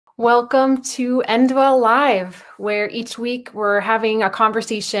Welcome to Endwell Live, where each week we're having a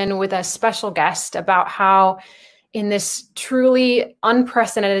conversation with a special guest about how, in this truly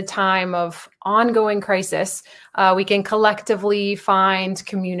unprecedented time of ongoing crisis, we can collectively find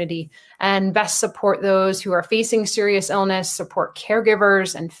community and best support those who are facing serious illness, support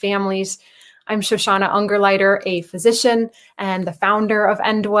caregivers and families. I'm Shoshana Ungerleider, a physician and the founder of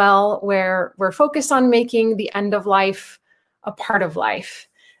Endwell, where we're focused on making the end of life a part of life.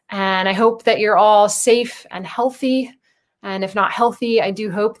 And I hope that you're all safe and healthy. And if not healthy, I do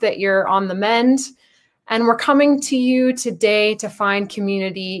hope that you're on the mend. And we're coming to you today to find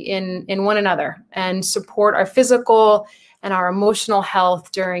community in one another and support our physical and our emotional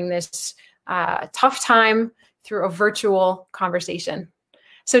health during this tough time through a virtual conversation.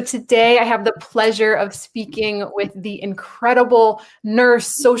 So today I have the pleasure of speaking with the incredible nurse,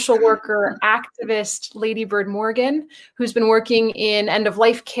 social worker, activist, Ladybird Morgan, who's been working in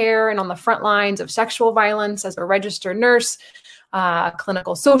end-of-life care and on the front lines of sexual violence as a registered nurse,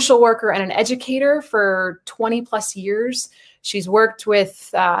 clinical social worker, and an educator for 20 plus years. She's worked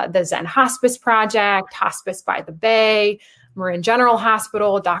with the Zen Hospice Project, Hospice by the Bay, Marin General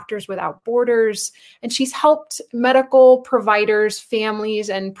Hospital, Doctors Without Borders, and she's helped medical providers, families,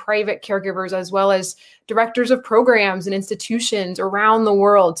 and private caregivers, as well as directors of programs and institutions around the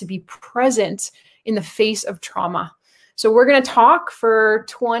world to be present in the face of trauma. So we're going to talk for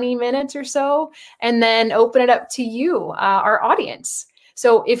 20 minutes or so, and then open it up to you, our audience.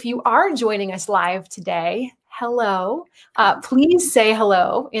 So if you are joining us live today, hello. Please say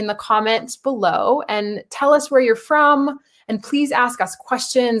hello in the comments below and tell us where you're from. And please ask us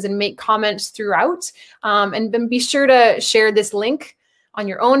questions and make comments throughout. And then be sure to share this link on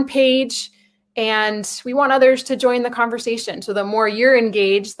your own page. And we want others to join the conversation. So the more you're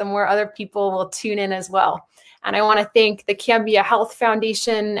engaged, the more other people will tune in as well. And I want to thank the Cambia Health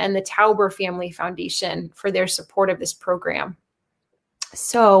Foundation and the Tauber Family Foundation for their support of this program.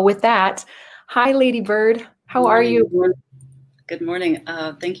 So with that, hi, Ladybird. How are you? Good morning.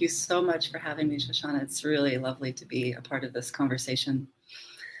 Thank you so much for having me, Shoshana. It's really lovely to be a part of this conversation.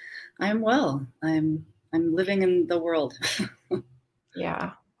 I'm well. I'm living in the world.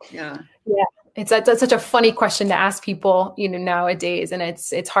 Yeah. Yeah. That's such a funny question to ask people, nowadays, and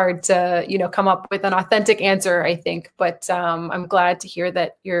it's hard to, come up with an authentic answer, I think. But I'm glad to hear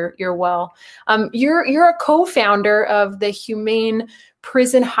that you're well. You're a co-founder of the Humane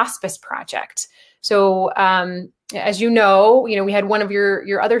Prison Hospice Project. So as you know, we had one of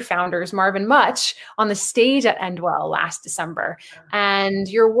your other founders, Marvin Much, on the stage at Endwell last December, and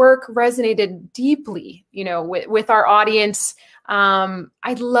your work resonated deeply, with our audience.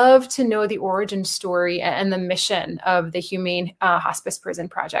 I'd love to know the origin story and the mission of the Humane Hospice Prison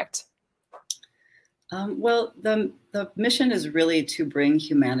Project. Well, the mission is really to bring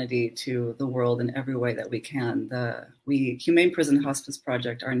humanity to the world in every way that we can. We Humane Prison Hospice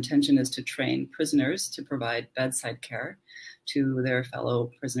Project, our intention is to train prisoners to provide bedside care to their fellow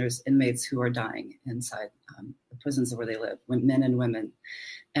prisoners, inmates who are dying inside the prisons where they live, men and women.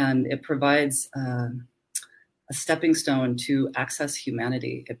 And it provides a stepping stone to access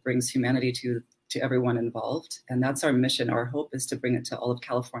humanity. It brings humanity to everyone involved. And that's our mission. Our hope is to bring it to all of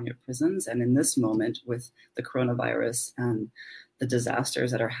California prisons. And in this moment, with the coronavirus and the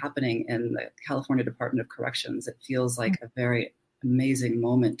disasters that are happening in the California Department of Corrections, it feels like a very amazing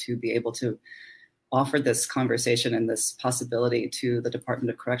moment to be able to offer this conversation and this possibility to the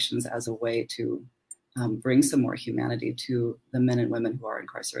Department of Corrections as a way to bring some more humanity to the men and women who are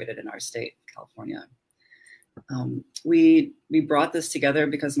incarcerated in our state, California. We brought this together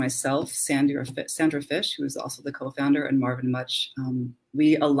because myself, Sandra Fish, who is also the co-founder, and Marvin Much,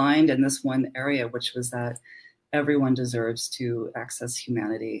 we aligned in this one area, which was that everyone deserves to access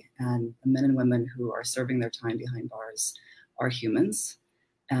humanity, and the men and women who are serving their time behind bars are humans,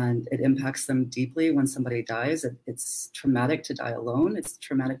 and it impacts them deeply when somebody dies. It's traumatic to die alone. It's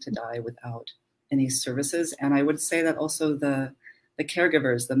traumatic to die without any services. And I would say that also the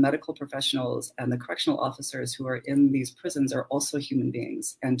caregivers, the medical professionals, and the correctional officers who are in these prisons are also human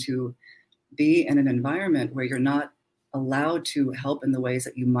beings. And to be in an environment where you're not allowed to help in the ways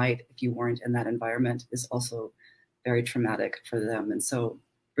that you might if you weren't in that environment is also very traumatic for them. And so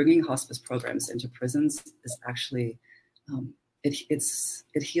bringing hospice programs into prisons is actually,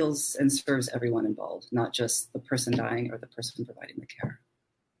 it heals and serves everyone involved, not just the person dying or the person providing the care.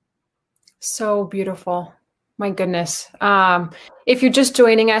 So beautiful. My goodness. If you're just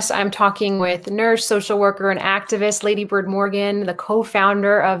joining us, I'm talking with nurse, social worker, and activist Ladybird Morgan, the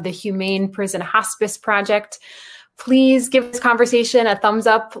co-founder of the Humane Prison Hospice Project. Please give this conversation a thumbs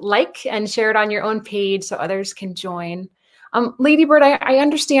up, like, and share it on your own page so others can join. Ladybird, I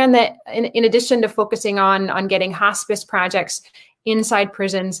understand that in addition to focusing on getting hospice projects inside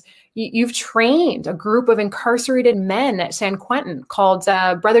prisons, you've trained a group of incarcerated men at San Quentin called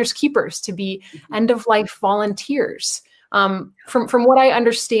Brothers Keepers to be end-of-life volunteers. From what I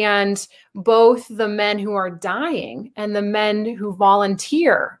understand, both the men who are dying and the men who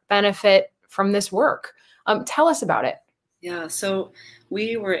volunteer benefit from this work. Tell us about it. Yeah, so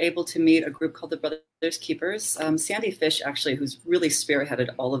we were able to meet a group called the Brothers Keepers. Sandy Fish, actually, who's really spearheaded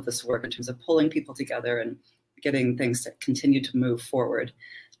all of this work in terms of pulling people together and getting things to continue to move forward,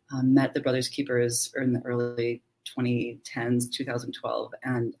 met the Brothers Keepers in the early 2010s, 2012.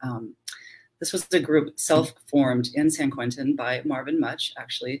 And this was a group self-formed in San Quentin by Marvin Mutch,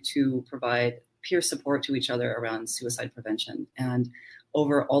 actually, to provide peer support to each other around suicide prevention. And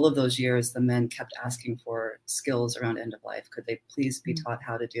over all of those years, the men kept asking for skills around end of life. Could they please be taught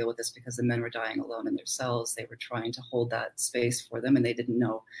how to deal with this? Because the men were dying alone in their cells. They were trying to hold that space for them, and they didn't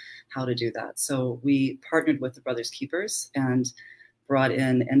know how to do that. So we partnered with the Brothers Keepers and brought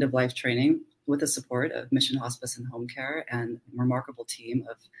in end of life training with the support of Mission Hospice and Home Care and a remarkable team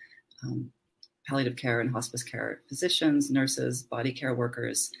of palliative care and hospice care physicians, nurses, body care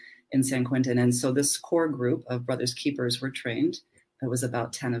workers in San Quentin. And so this core group of Brothers Keepers were trained. It was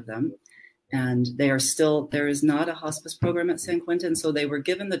about 10 of them. And there is not a hospice program at San Quentin. So they were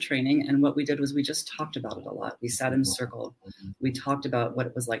given the training. And what we did was we just talked about it a lot. We sat in a circle. We talked about what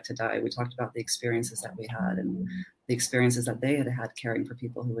it was like to die. We talked about the experiences that we had and the experiences that they had had caring for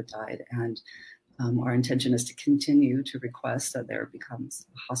people who had died. And our intention is to continue to request that there becomes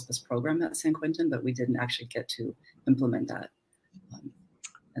a hospice program at San Quentin, but we didn't actually get to implement that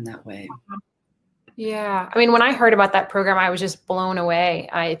in that way. Yeah. I mean, when I heard about that program, I was just blown away.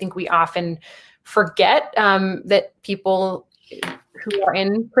 I think we often forget that people who are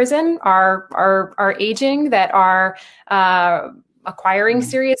in prison are aging, that are acquiring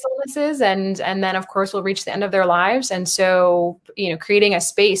serious illnesses, and then of course will reach the end of their lives. And so, creating a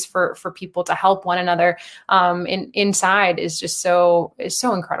space for people to help one another inside is just so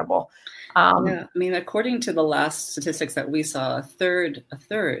incredible. Yeah, I mean, according to the last statistics that we saw, a third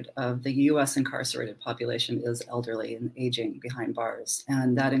of the U.S. incarcerated population is elderly and aging behind bars.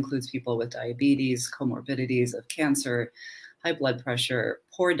 And that includes people with diabetes, comorbidities of cancer, high blood pressure,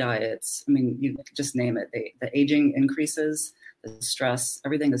 poor diets. I mean, you just name it. The aging increases, the stress,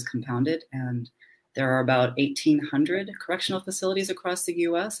 everything is compounded. And there are about 1,800 correctional facilities across the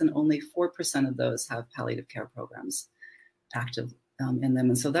U.S., and only 4% of those have palliative care programs active in them.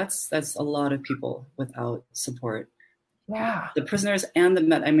 And so that's a lot of people without support. Yeah. The prisoners and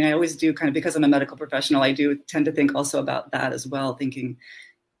I mean, I always do, kind of, because I'm a medical professional, I do tend to think also about that as well, thinking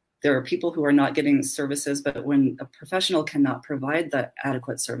there are people who are not getting services, but when a professional cannot provide the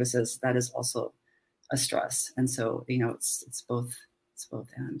adequate services, that is also a stress. And so, it's both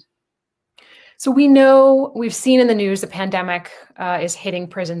and. So we've seen in the news the pandemic is hitting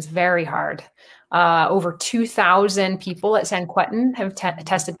prisons very hard. Over 2,000 people at San Quentin have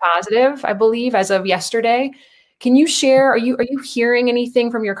tested positive, I believe, as of yesterday. Can you share? Are you hearing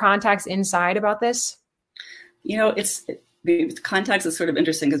anything from your contacts inside about this? The contacts is sort of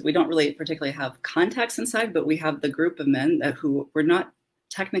interesting because we don't really particularly have contacts inside, but we have the group of men who we're not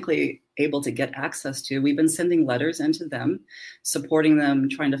technically able to get access to. We've been sending letters into them, supporting them,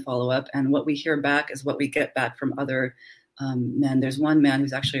 trying to follow up. And what we hear back is what we get back from other men. There's one man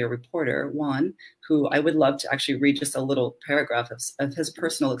who's actually a reporter, Juan, who I would love to actually read just a little paragraph of his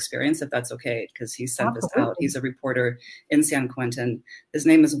personal experience, if that's okay, because he sent this out. He's a reporter in San Quentin. His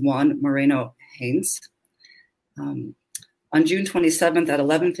name is Juan Moreno Haynes. On June 27th at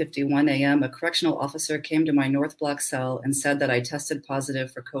 11:51 a.m., a correctional officer came to my North Block cell and said that I tested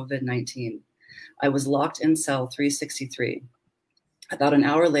positive for COVID-19. I was locked in cell 363. About an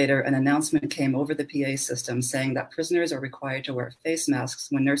hour later, an announcement came over the PA system saying that prisoners are required to wear face masks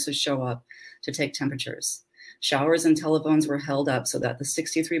when nurses show up to take temperatures. Showers and telephones were held up so that the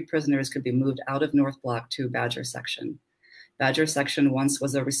 63 prisoners could be moved out of North Block to Badger Section. Badger Section once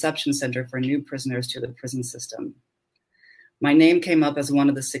was a reception center for new prisoners to the prison system. My name came up as one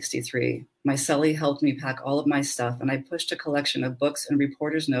of the 63. My cellie helped me pack all of my stuff, and I pushed a collection of books and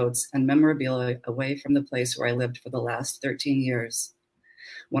reporter's notes and memorabilia away from the place where I lived for the last 13 years.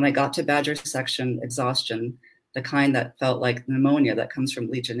 When I got to Badger Section, exhaustion, the kind that felt like pneumonia that comes from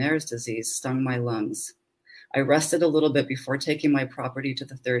Legionnaire's disease, stung my lungs. I rested a little bit before taking my property to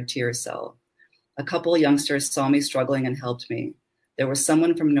the third tier cell. A couple of youngsters saw me struggling and helped me. There was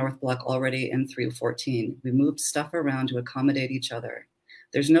someone from North Block already in 314. We moved stuff around to accommodate each other.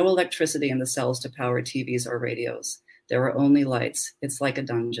 There's no electricity in the cells to power TVs or radios. There are only lights. It's like a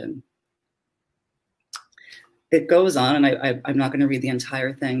dungeon. it goes on, and I'm not going to read the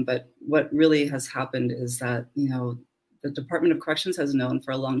entire thing, but what really has happened is that, the Department of Corrections has known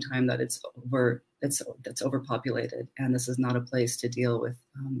for a long time that it's overpopulated, and this is not a place to deal with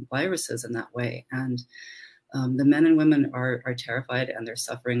viruses in that way. And the men and women are terrified, and they're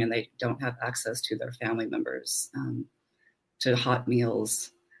suffering, and they don't have access to their family members, to hot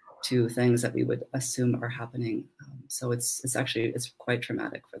meals, to things that we would assume are happening. So it's quite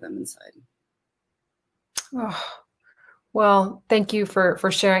traumatic for them inside. Oh, well, thank you for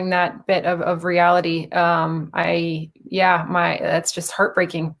sharing that bit of reality. That's just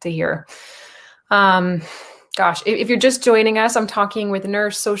heartbreaking to hear. Gosh, if you're just joining us, I'm talking with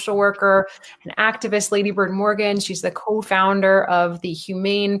nurse, social worker, and activist Ladybird Morgan. She's the co-founder of the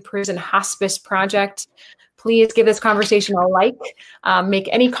Humane Prison Hospice Project. Please give this conversation a like, make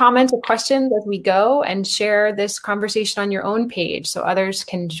any comments or questions as we go, and share this conversation on your own page so others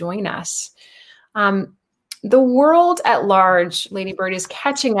can join us. The world at large, Ladybird, is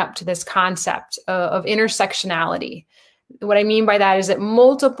catching up to this concept of intersectionality. What I mean by that is that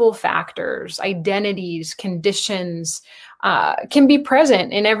multiple factors, identities, conditions can be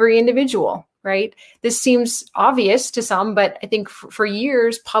present in every individual, right? This seems obvious to some, but I think for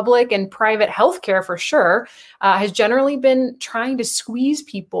years, public and private healthcare for sure has generally been trying to squeeze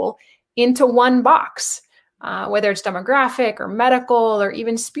people into one box, whether it's demographic or medical or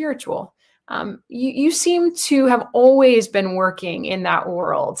even spiritual. You seem to have always been working in that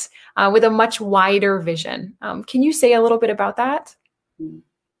world with a much wider vision. Can you say a little bit about that?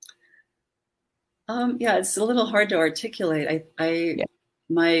 Yeah, it's a little hard to articulate.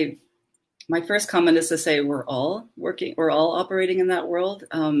 My first comment is to say we're all operating in that world.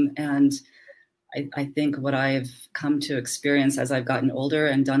 And I think what I've come to experience as I've gotten older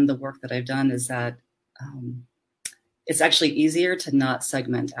and done the work that I've done is that it's actually easier to not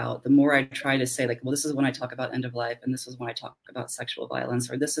segment out. The more I try to say, like, well, this is when I talk about end of life, and this is when I talk about sexual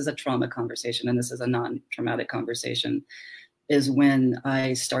violence, or this is a trauma conversation, and this is a non-traumatic conversation, is when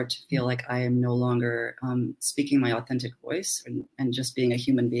I start to feel like I am no longer speaking my authentic voice and just being a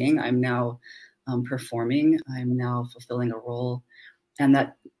human being. I'm now performing. I'm now fulfilling a role, and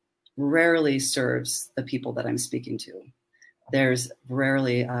that rarely serves the people that I'm speaking to. There's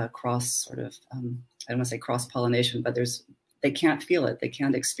rarely a cross sort of, I don't want to say cross-pollination, but they can't feel it. They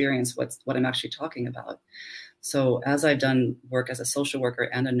can't experience what I'm actually talking about. So as I've done work as a social worker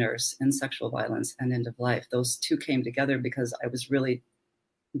and a nurse in sexual violence and end of life, those two came together because I was really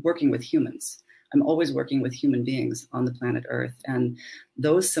working with humans. I'm always working with human beings on the planet Earth. And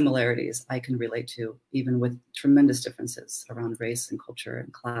those similarities I can relate to, even with tremendous differences around race and culture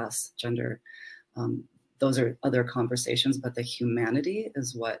and class, gender. Those are other conversations, but the humanity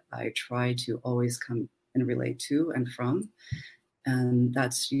is what I try to always come and relate to and from. And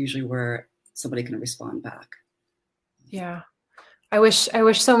that's usually where somebody can respond back. Yeah. I wish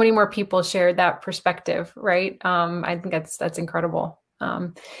so many more people shared that perspective, right? I think that's incredible.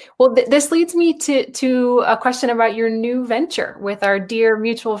 Well, this leads me to a question about your new venture with our dear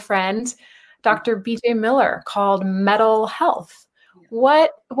mutual friend, Dr. BJ Miller, called Metal Health.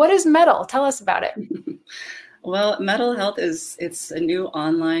 What is Metal? Tell us about it. Well, Metal Health it's a new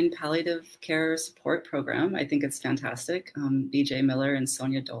online palliative care support program. I think it's fantastic. BJ Miller and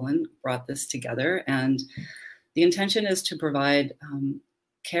Sonia Dolan brought this together, and the intention is to provide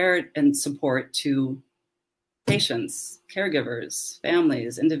care and support to patients, caregivers,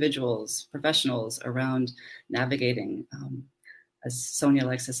 families, individuals, professionals around navigating, as Sonia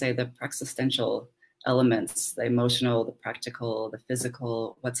likes to say, the praxistential elements, the emotional, the practical, the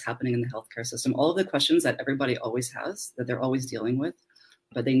physical, what's happening in the healthcare system, all of the questions that everybody always has, that they're always dealing with,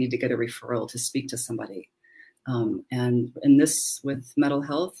 but they need to get a referral to speak to somebody. And in this, with Metal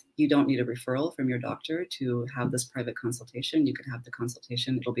Health, you don't need a referral from your doctor to have this private consultation. You can have the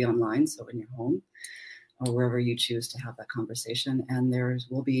consultation, it'll be online, so in your home or wherever you choose to have that conversation. And there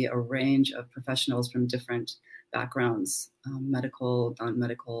will be a range of professionals from different backgrounds, medical,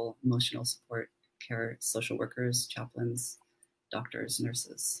 non-medical, emotional support, care, social workers, chaplains, doctors,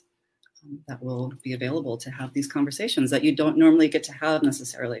 nurses, that will be available to have these conversations that you don't normally get to have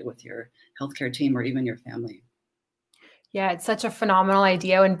necessarily with your healthcare team or even your family. Yeah, it's such a phenomenal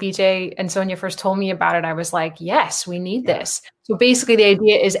idea. When BJ and Sonia first told me about it, I was like, yes, we need this. So basically the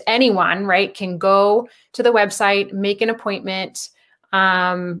idea is anyone, right, can go to the website, make an appointment,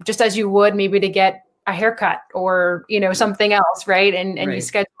 just as you would maybe to get a haircut or, something else, right? And you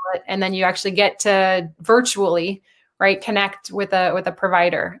schedule it, and then you actually get to virtually, right? Connect with a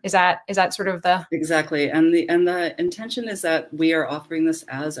provider. Is that sort of the... Exactly. And the intention is that we are offering this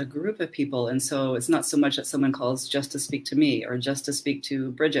as a group of people. And so it's not so much that someone calls just to speak to me or just to speak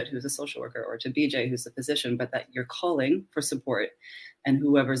to Bridget, who's a social worker, or to BJ, who's a physician, but that you're calling for support, and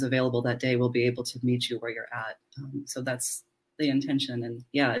whoever's available that day will be able to meet you where you're at. So that's the intention. And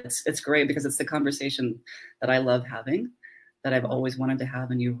yeah, it's great because it's the conversation that I love having, that I've always wanted to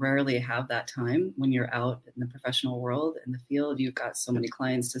have. And you rarely have that time when you're out in the professional world, in the field. You've got so many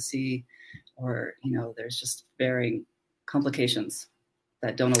clients to see, or, you know, there's just varying complications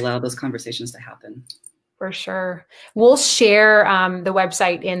that don't allow those conversations to happen. For sure. We'll share the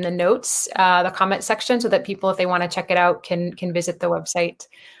website in the notes, the comment section, so that people, if they want to check it out, can visit the website.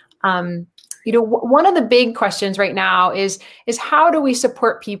 You know, one of the big questions right now is how do we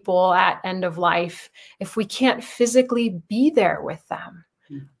support people at end of life if we can't physically be there with them?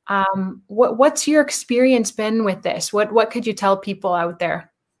 What's your experience been with this? What could you tell people out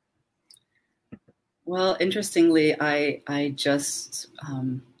there? Well, interestingly, I just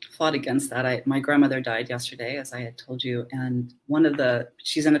fought against that. My grandmother died yesterday, as I had told you, and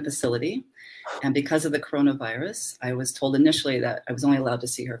she's in a facility, and because of the coronavirus, I was told initially that I was only allowed to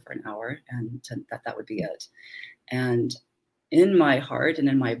see her for an hour, and that would be it. And in my heart and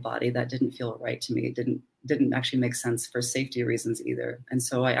in my body, that didn't feel right to me. It didn't actually make sense for safety reasons either. And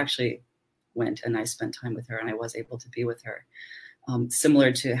so I actually went and I spent time with her, and I was able to be with her.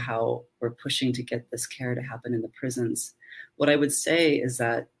 Similar to how we're pushing to get this care to happen in the prisons. What I would say is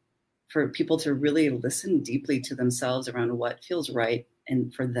that for people to really listen deeply to themselves around what feels right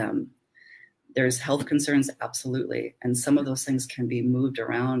and for them. There's health concerns, absolutely. And some of those things can be moved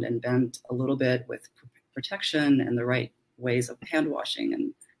around and bent a little bit with protection and the right ways of hand washing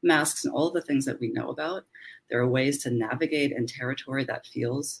and masks and all of the things that we know about. There are ways to navigate in territory that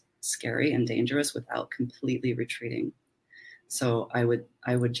feels scary and dangerous without completely retreating. So I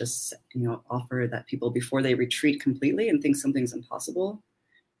would just, you know, offer that people, before they retreat completely and think something's impossible,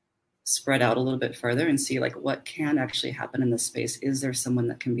 spread out a little bit further and see like what can actually happen in this space. Is there someone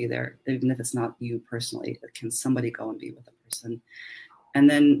that can be there, even if it's not you personally? Can somebody go and be with a person? And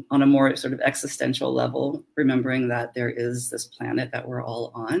then on a more sort of existential level, remembering that there is this planet that we're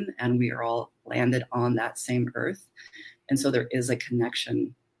all on, and we are all landed on that same earth. And so there is a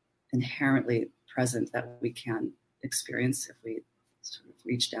connection inherently present that we can experience if we sort of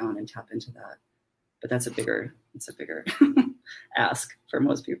reach down and tap into that. But it's a bigger ask for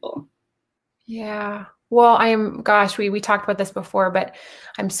most people. Yeah. Well, we talked about this before, but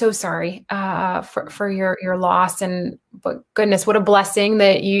I'm so sorry for your loss, but goodness, what a blessing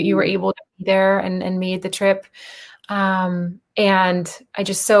that you were able to be there and made the trip. And I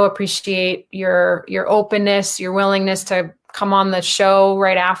just so appreciate your openness, your willingness to come on the show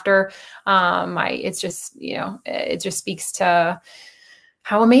right after. It's just, you know, it just speaks to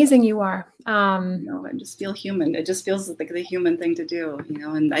how amazing you are. No, I just feel human. It just feels like the human thing to do, you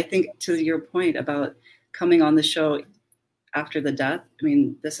know. And I think to your point about coming on the show after the death, I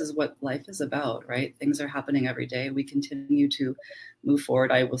mean, this is what life is about, right? Things are happening every day. We continue to move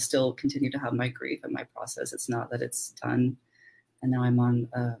forward. I will still continue to have my grief and my process. It's not that it's done and now I'm on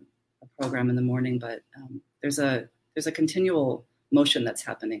a program in the morning, but there's a continual motion that's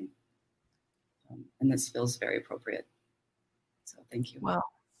happening. And this feels very appropriate. So thank you. Well,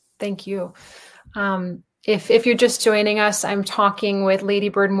 thank you. If you're just joining us, I'm talking with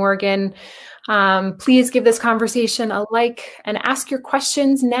Ladybird Morgan. Please give this conversation a like and ask your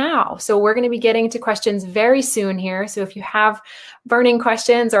questions now. So we're going to be getting to questions very soon here. So if you have burning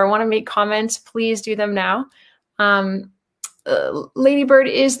questions or want to make comments, please do them now. Ladybird,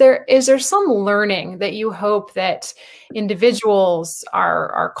 is there some learning that you hope that individuals,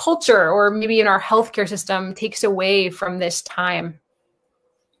 our culture, or maybe in our healthcare system takes away from this time?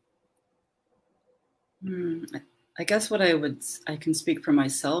 I guess I can speak for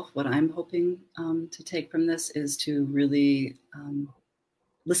myself. What I'm hoping to take from this is to really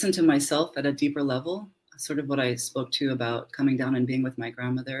listen to myself at a deeper level, sort of what I spoke to about coming down and being with my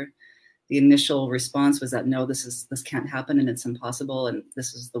grandmother. The initial response was that, no, this can't happen and it's impossible and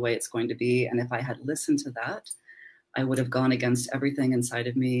this is the way it's going to be. And if I had listened to that, I would have gone against everything inside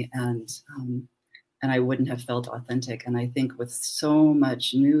of me and I wouldn't have felt authentic. And I think with so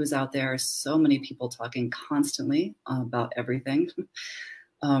much news out there, so many people talking constantly about everything,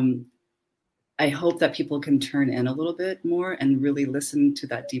 I hope that people can turn in a little bit more and really listen to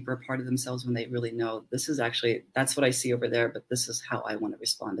that deeper part of themselves when they really know that's what I see over there, but this is how I want to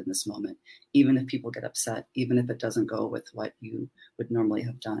respond in this moment. Even if people get upset, even if it doesn't go with what you would normally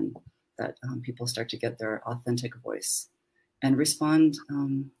have done, that people start to get their authentic voice and respond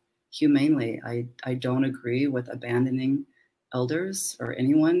humanely. I don't agree with abandoning elders or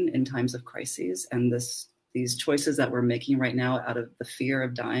anyone in times of crises. And these choices that we're making right now out of the fear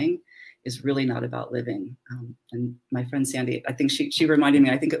of dying is really not about living. And my friend Sandy, I think she reminded me,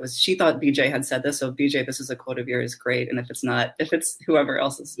 I think she thought BJ had said this. So BJ, this is a quote of yours, great. And if it's not, if it's whoever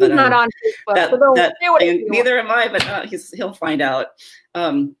else's, but not on Facebook. Neither am I, but he'll find out.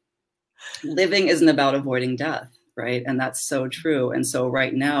 Living isn't about avoiding death, right? And that's so true. And so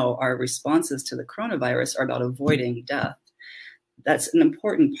right now, our responses to the coronavirus are about avoiding death. That's an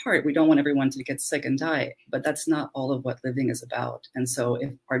important part. We don't want everyone to get sick and die, but that's not all of what living is about. And so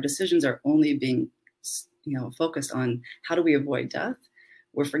if our decisions are only being, focused on how do we avoid death,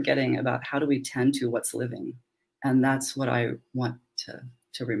 we're forgetting about how do we tend to what's living. And that's what I want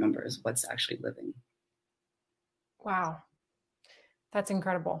to remember, is what's actually living. Wow. That's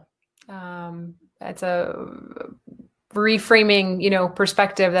incredible. That's a reframing,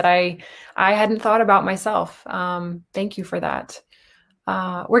 perspective that I hadn't thought about myself. Thank you for that.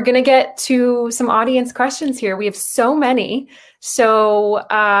 We're going to get to some audience questions here. We have so many. So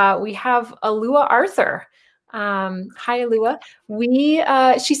we have Alua Arthur. Hi, Alua.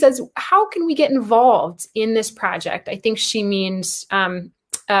 She says, how can we get involved in this project? I think she means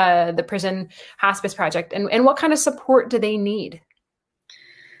the Prison Hospice Project. And what kind of support do they need?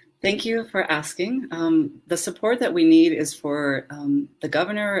 Thank you for asking. The support that we need is for the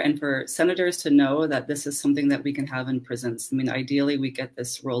governor and for senators to know that this is something that we can have in prisons. I mean, ideally, we get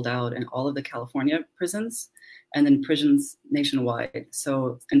this rolled out in all of the California prisons and then prisons nationwide.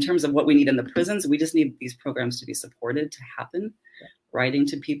 So in terms of what we need in the prisons, we just need these programs to be supported to happen, writing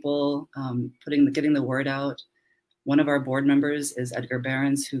to people, getting the word out. One of our board members is Edgar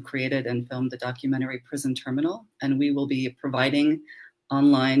Behrens, who created and filmed the documentary Prison Terminal, and we will be providing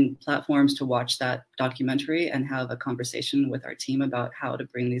online platforms to watch that documentary and have a conversation with our team about how to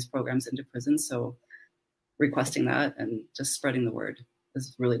bring these programs into prisons. So requesting that and just spreading the word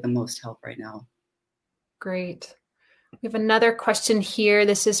is really the most help right now. Great. We have another question here.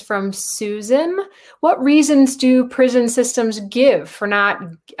 This is from Susan. What reasons do prison systems give for not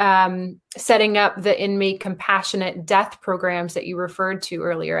setting up the inmate compassionate death programs that you referred to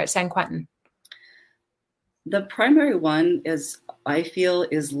earlier at San Quentin? The primary one I feel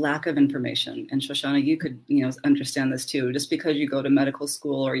is lack of information. And Shoshana, you could, understand this too. Just because you go to medical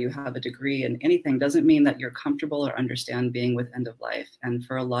school or you have a degree in anything doesn't mean that you're comfortable or understand being with end of life. And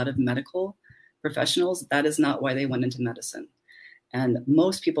for a lot of medical professionals, that is not why they went into medicine. And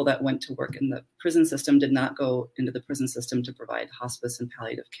most people that went to work in the prison system did not go into the prison system to provide hospice and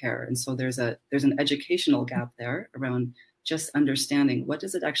palliative care. And so there's an educational gap there around just understanding what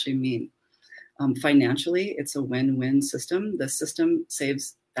does it actually mean. Financially, it's a win-win system. The system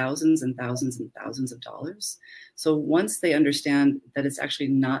saves thousands and thousands and thousands of dollars. So once they understand that it's actually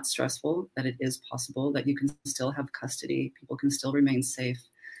not stressful, that it is possible, that you can still have custody, people can still remain safe,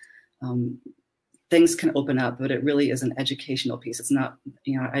 things can open up, but it really is an educational piece. It's not,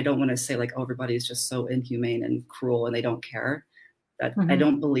 I don't want to say like, oh, everybody's just so inhumane and cruel and they don't care. That I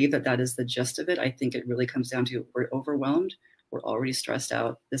don't believe that is the gist of it. I think it really comes down to we're overwhelmed. We're already stressed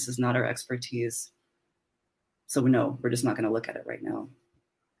out. This is not our expertise. So no, we're just not going to look at it right now.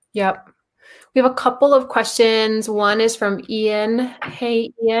 Yep. We have a couple of questions. One is from Ian.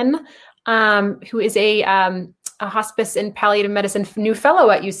 Hey, Ian, who is a hospice and palliative medicine new fellow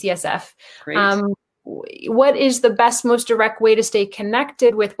at UCSF. Great. What is the best, most direct way to stay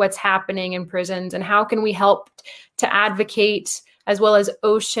connected with what's happening in prisons, and how can we help to advocate, as well as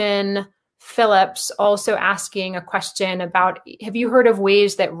Ocean Phillips also asking a question about, have you heard of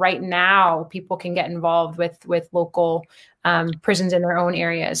ways that right now people can get involved with local prisons in their own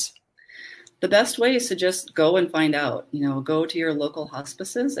areas? The best way is to just go and find out, go to your local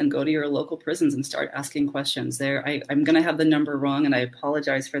hospices and go to your local prisons and start asking questions there. I'm going to have the number wrong and I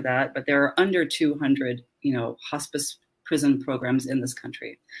apologize for that, but there are under 200, hospice prison programs in this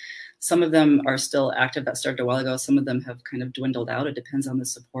country. Some of them are still active that started a while ago. Some of them have kind of dwindled out. It depends on the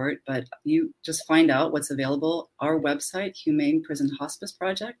support, but you just find out what's available. Our website, Humane Prison Hospice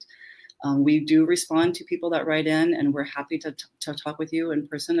Project. We do respond to people that write in, and we're happy to talk with you in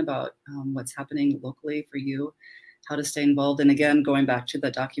person about what's happening locally for you, how to stay involved. And again, going back to the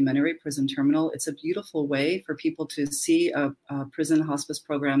documentary, Prison Terminal, it's a beautiful way for people to see a prison hospice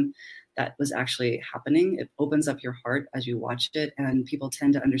program that was actually happening. It opens up your heart as you watch it, and people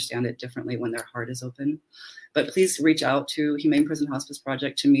tend to understand it differently when their heart is open. But please reach out to Humane Prison Hospice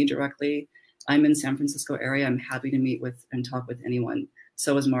Project, to me directly. I'm in San Francisco area. I'm happy to meet with and talk with anyone.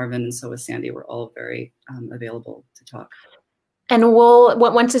 So is Marvin, and so is Sandy. We're all very available to talk. And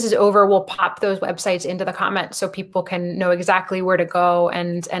once this is over, we'll pop those websites into the comments so people can know exactly where to go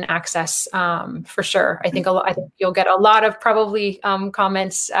and access, for sure. I think you'll get a lot of probably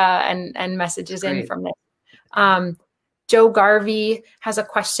comments and messages in from this. Joe Garvey has a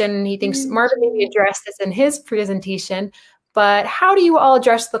question. He thinks Marvin maybe addressed this in his presentation, but how do you all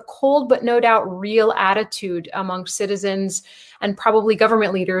address the cold but no doubt real attitude among citizens and probably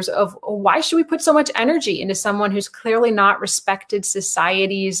government leaders of why should we put so much energy into someone who's clearly not respected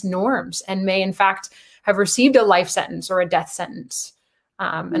society's norms and may in fact have received a life sentence or a death sentence?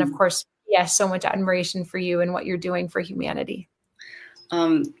 And of course, yes, so much admiration for you and what you're doing for humanity.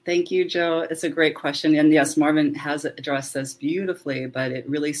 Thank you, Joe. It's a great question. And yes, Marvin has addressed this beautifully, but it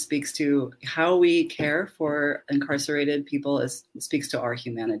really speaks to how we care for incarcerated people. It speaks to our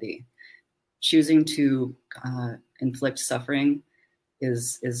humanity. Choosing to inflict suffering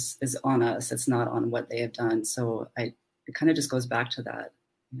is on us. It's not on what they have done. So it kind of just goes back to that,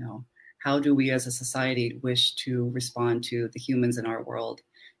 how do we as a society wish to respond to the humans in our world?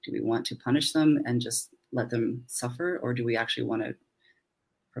 Do we want to punish them and just let them suffer? Or do we actually want to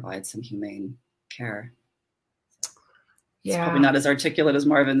provide some humane care? It's probably not as articulate as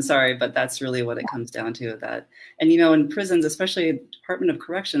Marvin, sorry, but that's really what it comes down to. That, and in prisons, especially Department of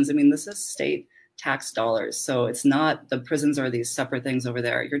Corrections, I mean, this is state tax dollars. So it's not the prisons are these separate things over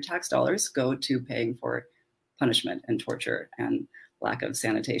there. Your tax dollars go to paying for punishment and torture and lack of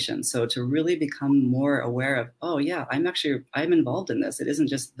sanitation. So to really become more aware of, oh yeah, I'm involved in this. It isn't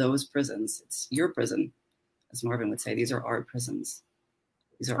just those prisons, it's your prison. As Marvin would say, these are our prisons.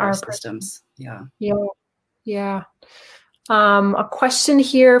 These are our systems. Yeah. A question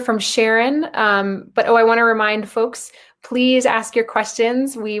here from Sharon. But I want to remind folks, please ask your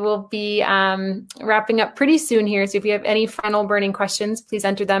questions. We will be wrapping up pretty soon here. So if you have any final burning questions, please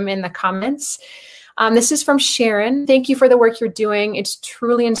enter them in the comments. This is from Sharon. Thank you for the work you're doing. It's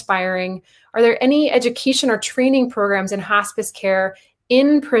truly inspiring. Are there any education or training programs in hospice care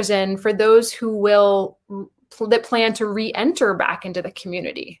in prison for those who that plan to re-enter back into the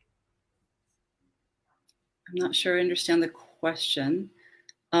community? I'm not sure I understand the question.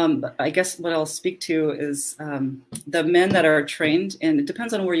 But I guess what I'll speak to is the men that are trained, and it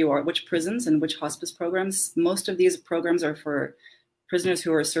depends on where you are, which prisons and which hospice programs. Most of these programs are for prisoners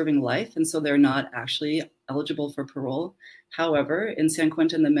who are serving life, and so they're not actually eligible for parole. However, in San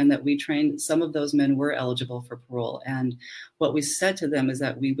Quentin, the men that we trained, some of those men were eligible for parole. And what we said to them is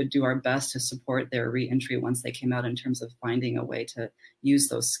that we would do our best to support their reentry once they came out in terms of finding a way to use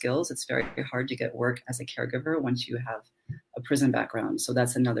those skills. It's very hard to get work as a caregiver once you have a prison background. So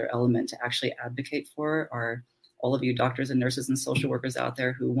that's another element to actually advocate for, are all of you doctors and nurses and social workers out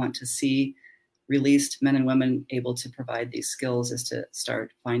there who want to see released men and women able to provide these skills, is to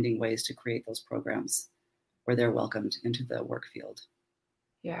start finding ways to create those programs where they're welcomed into the work field.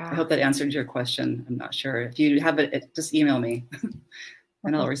 Yeah. I hope that answered your question. I'm not sure. If you have it, just email me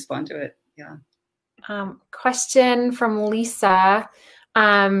and I'll respond to it. Yeah. Question from Lisa.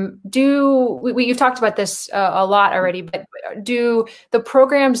 You've talked about this a lot already, but do the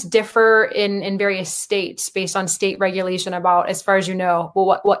programs differ in various states based on state regulation about, as far as you know,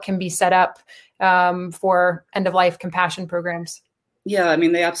 what can be set up for end-of-life compassion programs? Yeah, I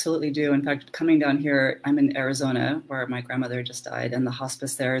mean, they absolutely do. In fact, coming down here, I'm in Arizona, where my grandmother just died, and the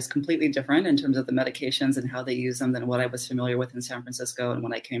hospice there is completely different in terms of the medications and how they use them than what I was familiar with in San Francisco. And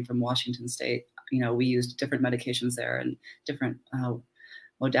when I came from Washington State, we used different medications there and different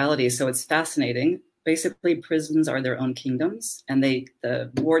modalities. So it's fascinating. Basically, prisons are their own kingdoms, and the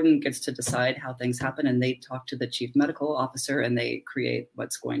warden gets to decide how things happen, and they talk to the chief medical officer, and they create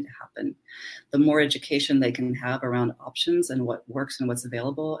what's going to happen. The more education they can have around options and what works and what's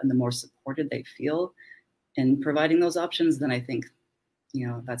available, and the more supported they feel in providing those options, then I think,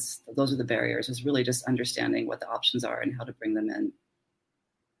 those are the barriers, is really just understanding what the options are and how to bring them in.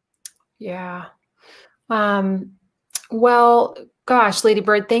 Yeah. Well, gosh,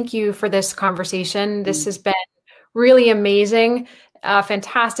 Ladybird, thank you for this conversation. This has been really amazing.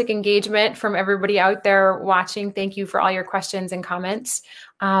 Fantastic engagement from everybody out there watching. Thank you for all your questions and comments.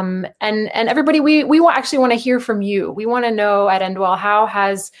 And everybody, we actually want to hear from you. We want to know at Endwell, how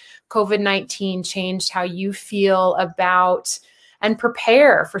has COVID-19 changed how you feel about and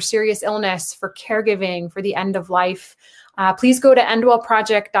prepare for serious illness, for caregiving, for the end of life? Please go to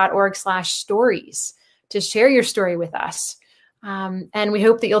endwellproject.org/stories to share your story with us. And we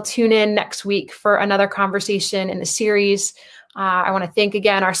hope that you'll tune in next week for another conversation in the series. I want to thank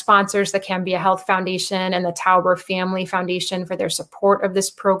again our sponsors, the Cambia Health Foundation and the Tauber Family Foundation, for their support of this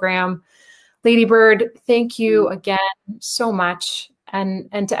program. Ladybird, thank you again so much.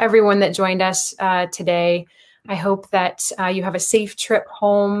 And to everyone that joined us today, I hope that you have a safe trip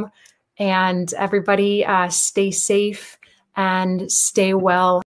home, and everybody stay safe and stay well.